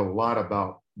I learned a lot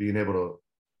about being able to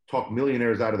talk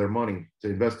millionaires out of their money to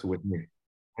invest with me.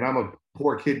 And I'm a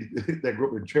poor kid that grew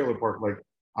up in a trailer park. Like,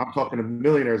 I'm talking to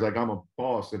millionaires like I'm a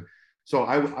boss. And so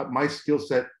my skill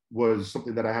set was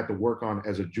something that I had to work on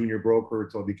as a junior broker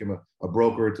until I became a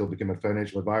broker, until I became a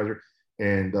financial advisor.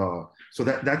 And so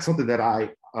that's something that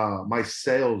my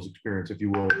sales experience, if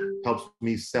you will, helps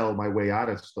me sell my way out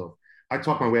of stuff. I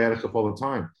talk my way out of stuff all the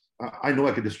time. I know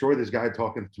I could destroy this guy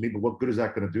talking to me, but what good is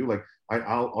that going to do? Like,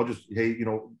 I'll just, hey,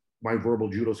 my verbal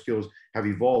judo skills have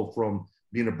evolved from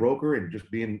being a broker and just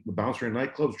being a bouncer in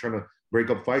nightclubs, trying to break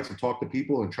up fights and talk to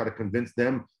people and try to convince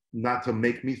them not to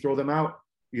make me throw them out.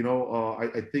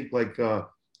 I think like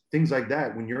things like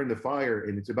that, when you're in the fire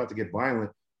and it's about to get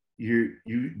violent,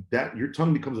 your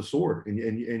tongue becomes a sword,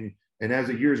 and as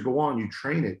the years go on, you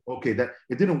train it. Okay, that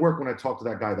it didn't work when I talked to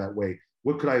that guy that way.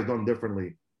 What could I have done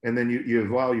differently? And then you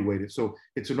evaluate it. So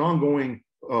it's an ongoing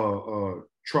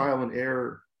trial and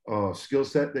error skill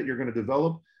set that you're going to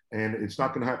develop. And it's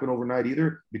not going to happen overnight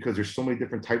either, because there's so many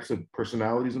different types of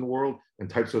personalities in the world and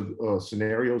types of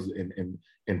scenarios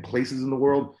and places in the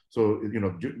world. So,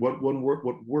 what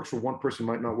works for one person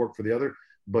might not work for the other.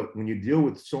 But when you deal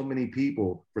with so many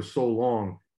people for so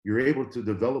long, you're able to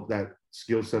develop that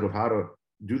skill set of how to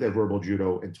do that verbal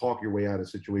judo and talk your way out of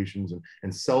situations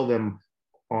and sell them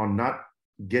on not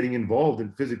getting involved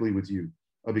in physically with you,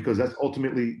 because that's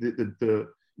ultimately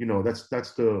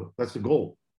that's the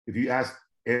goal. If you ask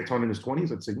Anton in his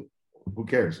 20s, I'd say, who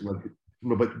cares? Like,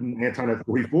 but Anton at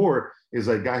 44 is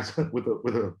like, guys with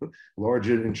a large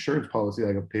insurance policy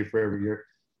I can pay for every year.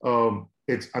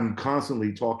 I'm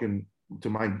constantly talking to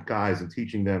my guys and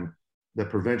teaching them that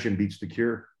prevention beats the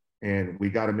cure, and we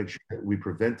got to make sure that we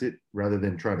prevent it rather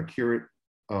than trying to cure it.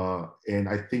 And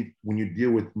I think when you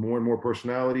deal with more and more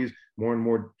personalities, more and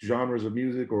more genres of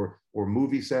music, or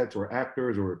movie sets, or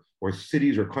actors, or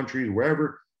cities, or countries,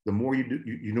 wherever, the more you do,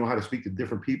 you know how to speak to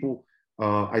different people.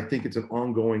 I think it's an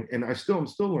ongoing, and I'm still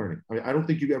learning. I mean, I don't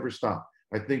think you ever stop.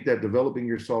 I think that developing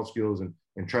your soft skills and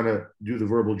trying to do the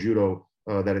verbal judo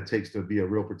that it takes to be a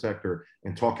real protector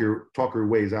and talk your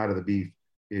ways out of the beef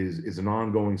is an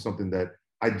ongoing something that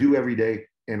I do every day,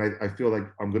 and I feel like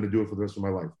I'm going to do it for the rest of my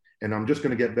life, and I'm just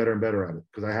going to get better and better at it,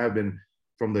 because I have been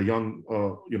from the young,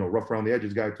 rough around the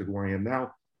edges guy to who I am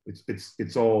now.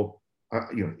 It's all,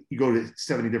 you go to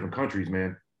 70 different countries,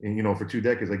 man. And, for 2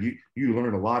 decades, like you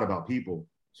learn a lot about people.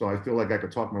 So I feel like I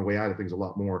could talk my way out of things a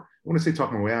lot more. When I say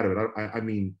talk my way out of it, I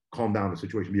mean, calm down the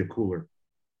situation, be a cooler.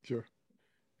 Sure.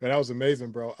 Yeah, that was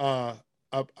amazing, bro.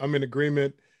 I'm in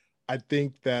agreement. I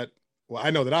think that, well,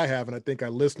 I know that I have, and I think our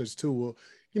listeners too will,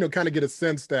 kind of get a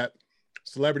sense that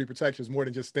celebrity protection is more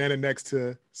than just standing next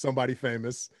to somebody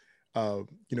famous. The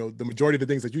majority of the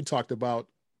things that you talked about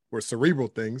were cerebral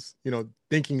things,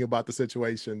 thinking about the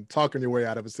situation, talking your way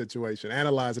out of a situation,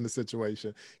 analyzing the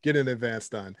situation, getting advance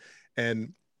done.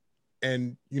 And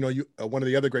one of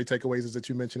the other great takeaways is that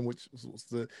you mentioned, which was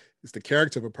the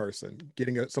character of a person,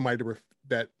 getting somebody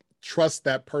that trusts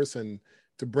that person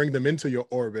to bring them into your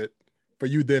orbit for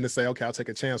you then to say, okay, I'll take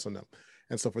a chance on them.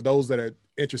 And so for those that are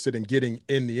interested in getting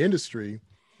in the industry,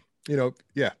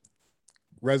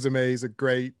 resumes are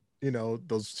great.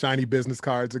 Those shiny business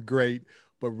cards are great.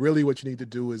 But really what you need to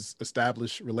do is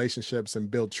establish relationships and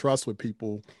build trust with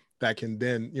people that can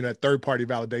then, third-party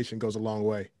validation goes a long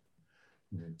way.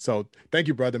 Mm-hmm. So thank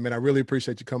you, brother, man. I really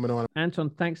appreciate you coming on. Anton,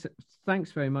 thanks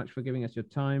very much for giving us your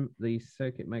time. The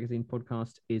Circuit Magazine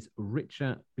podcast is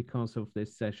richer because of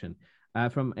this session.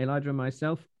 From Elijah and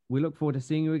myself, we look forward to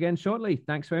seeing you again shortly.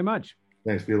 Thanks very much.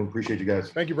 Thanks, Phil. Appreciate you guys.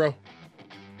 Thank you, bro.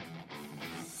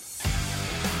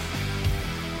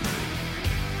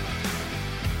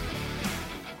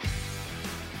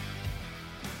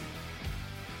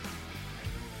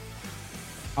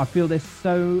 I feel there's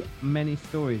so many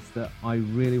stories that I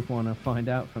really want to find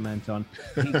out from Anton.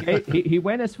 He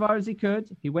went as far as he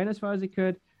could.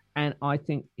 And I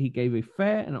think he gave a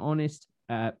fair and honest,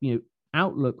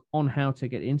 outlook on how to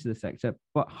get into the sector.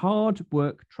 But hard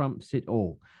work trumps it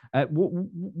all.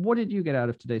 What did you get out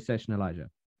of today's session, Elijah?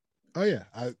 Oh yeah,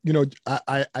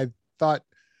 I thought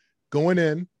going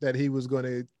in that he was going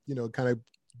to, kind of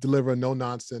deliver a no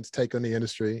nonsense take on the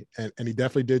industry. And he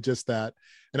definitely did just that.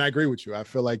 And I agree with you. I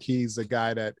feel like he's a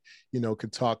guy that,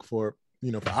 could talk for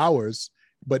hours,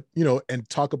 but, and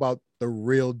talk about the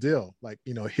real deal. Like,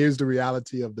 here's the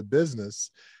reality of the business.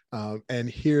 And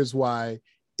here's why,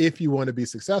 if you want to be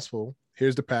successful,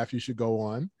 here's the path you should go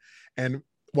on. And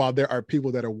while there are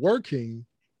people that are working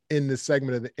in this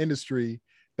segment of the industry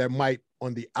that might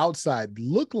on the outside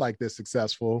look like they're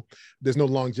successful, there's no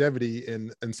longevity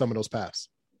in some of those paths.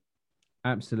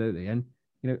 Absolutely. And,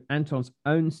 Anton's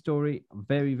own story,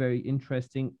 very, very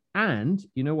interesting. And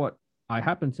you know what? I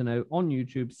happen to know on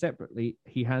YouTube separately,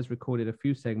 he has recorded a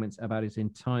few segments about his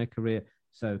entire career.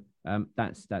 So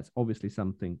that's obviously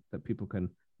something that people can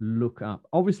look up.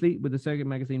 Obviously, with the Circuit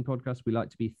Magazine podcast, we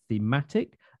like to be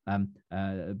thematic,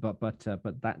 but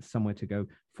that's somewhere to go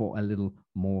for a little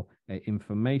more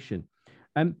information.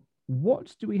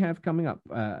 What do we have coming up,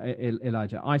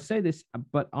 Elijah? I say this,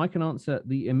 but I can answer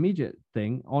the immediate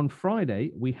thing. On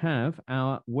Friday, we have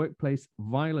our Workplace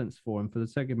Violence Forum for the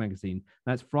Circuit Magazine.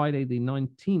 That's Friday, the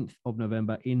 19th of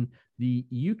November in the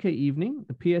UK evening,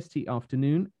 the PST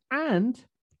afternoon, and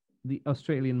the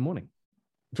Australian morning.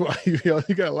 Well, you got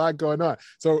a lot going on.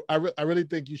 So I really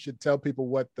think you should tell people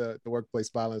what the Workplace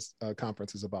Violence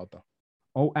Conference is about, though.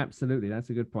 Oh, absolutely. That's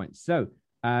a good point. So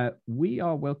we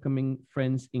are welcoming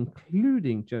friends,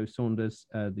 including Joe Saunders,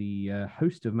 the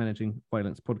host of Managing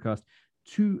Violence podcast,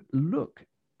 to look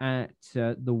at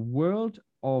the world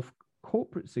of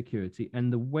corporate security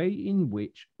and the way in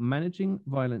which managing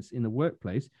violence in the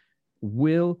workplace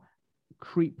will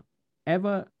creep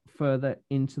ever further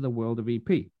into the world of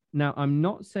EP. Now, I'm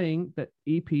not saying that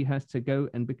EP has to go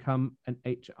and become an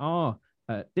HR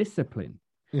discipline.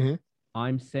 Mm-hmm.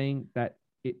 I'm saying that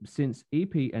since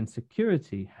EP and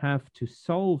security have to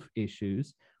solve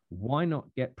issues, why not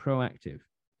get proactive?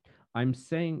 I'm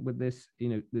saying with this,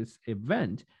 this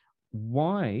event,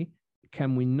 why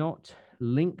can we not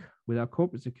link with our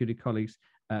corporate security colleagues,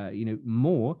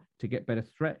 more to get better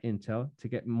threat intel, to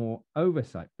get more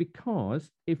oversight? Because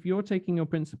if you're taking your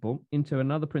principal into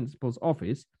another principal's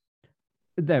office,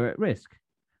 they're at risk.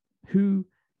 Who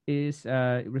is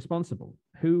responsible?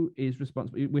 Who is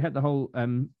responsible? We had the whole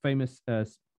famous,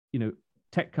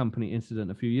 tech company incident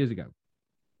a few years ago.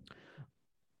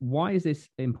 Why is this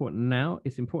important now?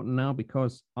 It's important now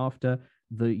because after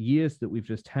the years that we've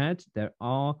just had, there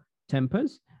are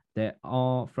tempers, there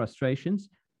are frustrations,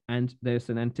 and there's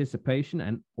an anticipation,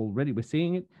 and already we're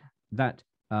seeing it, that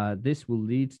this will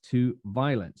lead to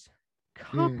violence.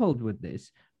 Coupled with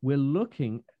this, we're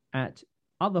looking at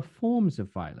other forms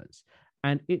of violence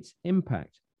and its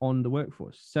impact on the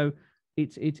workforce. So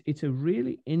it's a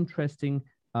really interesting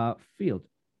field.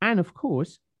 And of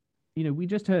course, we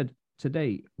just heard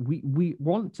today, we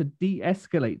want to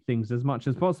de-escalate things as much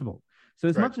as possible. So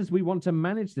as much as we want to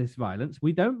manage this violence,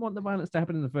 we don't want the violence to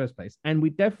happen in the first place. And we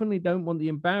definitely don't want the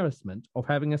embarrassment of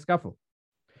having a scuffle.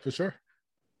 For sure.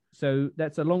 So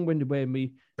that's a long-winded way of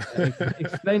me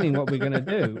explaining what we're going to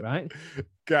do, right?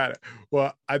 Got it.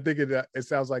 Well, I think it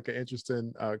sounds like an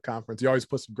interesting conference. You always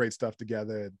put some great stuff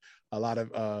together, and a lot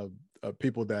of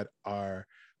people that are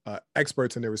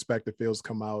experts in their respective fields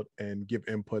come out and give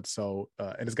input. So,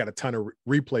 and it's got a ton of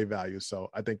replay value. So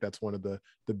I think that's one of the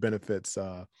benefits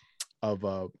of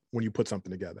when you put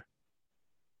something together.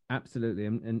 Absolutely.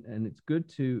 And it's good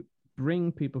to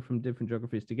bring people from different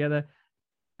geographies together.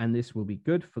 And this will be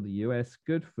good for the US,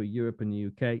 good for Europe and the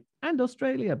UK and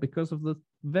Australia because of the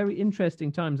very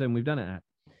interesting time zone we've done it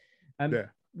at.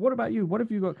 What about you? What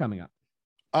have you got coming up?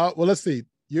 Well, let's see.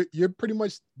 You're pretty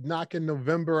much knocking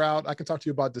November out. I can talk to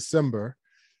you about December.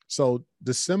 So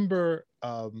December,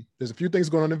 there's a few things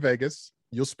going on in Vegas.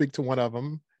 You'll speak to one of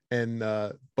them.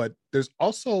 But there's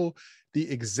also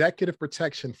the Executive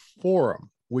Protection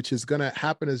Forum, which is going to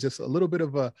happen as just a little bit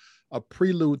of a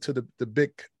prelude to the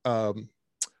big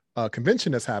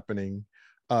convention that's happening,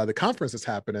 the conference that's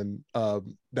happening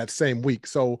that same week.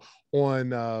 So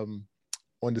on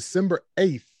December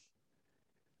 8th,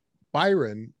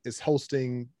 Byron is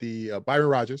hosting Byron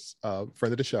Rogers,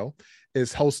 friend of the show,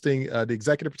 is hosting the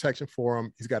Executive Protection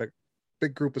Forum. He's got a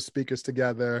big group of speakers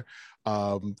together.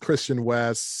 Christian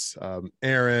West,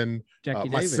 Aaron,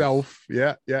 myself.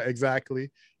 Yeah,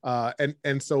 exactly.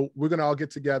 And so we're going to all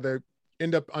get together,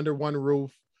 end up under one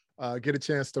roof, get a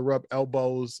chance to rub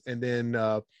elbows, and then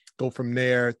go from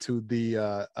there to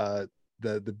the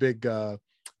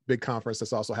big conference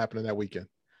that's also happening that weekend.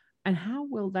 And how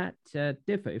will that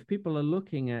differ if people are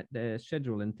looking at their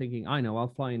schedule and thinking, I know, I'll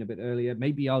fly in a bit earlier,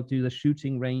 maybe I'll do the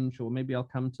shooting range, or maybe I'll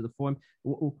come to the forum.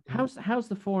 How's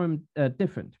the forum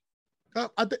different?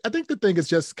 I think the thing is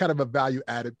just kind of a value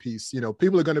added piece.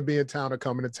 People are going to be in town or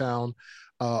coming to town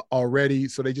already.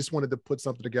 So they just wanted to put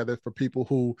something together for people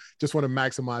who just want to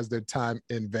maximize their time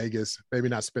in Vegas, maybe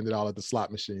not spend it all at the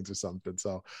slot machines or something.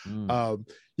 So,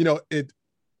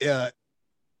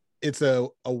 it's a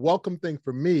welcome thing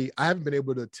for me. I haven't been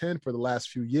able to attend for the last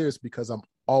few years because I'm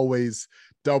always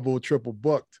double, triple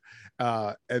booked.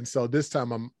 And so this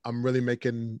time I'm really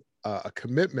making a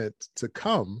commitment to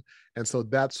come. And so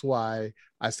that's why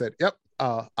I said, yep,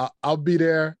 I'll be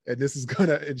there. And this is going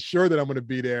to ensure that I'm going to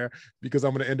be there because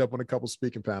I'm going to end up on a couple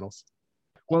speaking panels.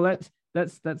 Well,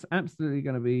 that's absolutely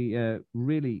going to be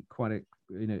really quite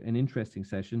an interesting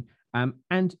session.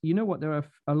 And you know what? There are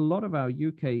a lot of our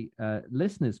UK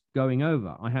listeners going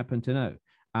over, I happen to know.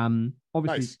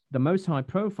 Obviously, nice. The most high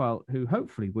profile, who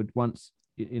hopefully would once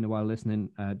in a while listening,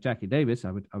 Jackie Davis,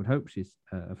 I would hope she's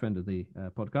a friend of the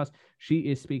podcast. She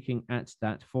is speaking at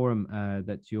that forum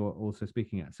that you're also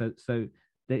speaking at. So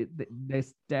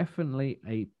there's definitely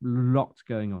a lot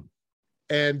going on.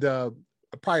 And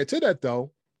prior to that,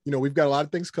 though, we've got a lot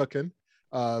of things cooking.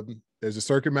 There's a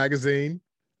Circuit magazine,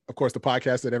 of course, the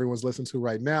podcast that everyone's listening to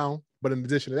right now. But in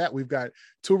addition to that, we've got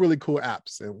two really cool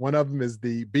apps. And one of them is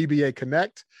the BBA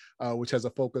Connect, which has a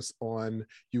focus on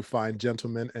you find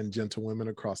gentlemen and gentlewomen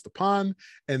across the pond.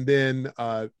 And then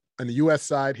on the US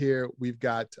side here, we've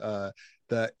got the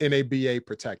NABA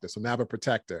Protector, so NABA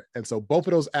Protector. And so both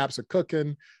of those apps are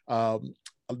cooking.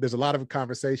 There's a lot of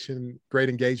conversation, great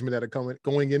engagement that are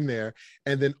going in there.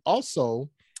 And then also,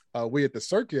 we at the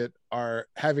Circuit are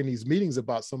having these meetings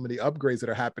about some of the upgrades that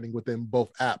are happening within both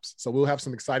apps. So we'll have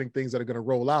some exciting things that are going to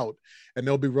roll out, and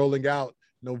they'll be rolling out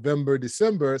November,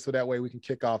 December, so that way we can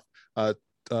kick off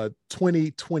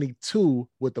 2022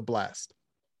 with the blast.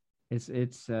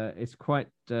 It's quite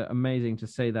amazing to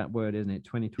say that word, isn't it?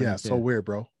 2022. Yeah, so weird,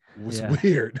 bro. It's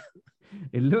weird.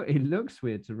 It looks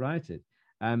weird to write it.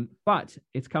 But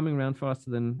it's coming around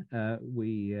faster than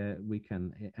we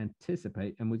can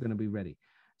anticipate, and we're going to be ready.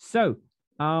 So,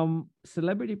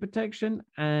 celebrity protection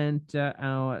and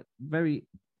our very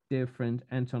dear friend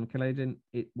Anton Kalaydjian,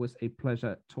 it was a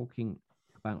pleasure talking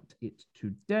about it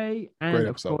today. And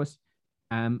of course,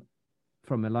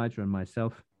 from Elijah and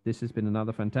myself, this has been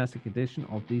another fantastic edition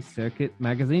of the Circuit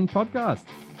Magazine podcast.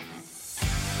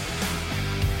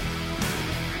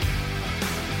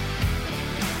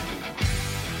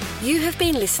 You have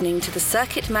been listening to the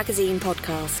Circuit Magazine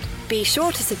podcast. Be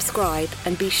sure to subscribe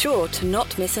and be sure to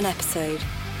not miss an episode.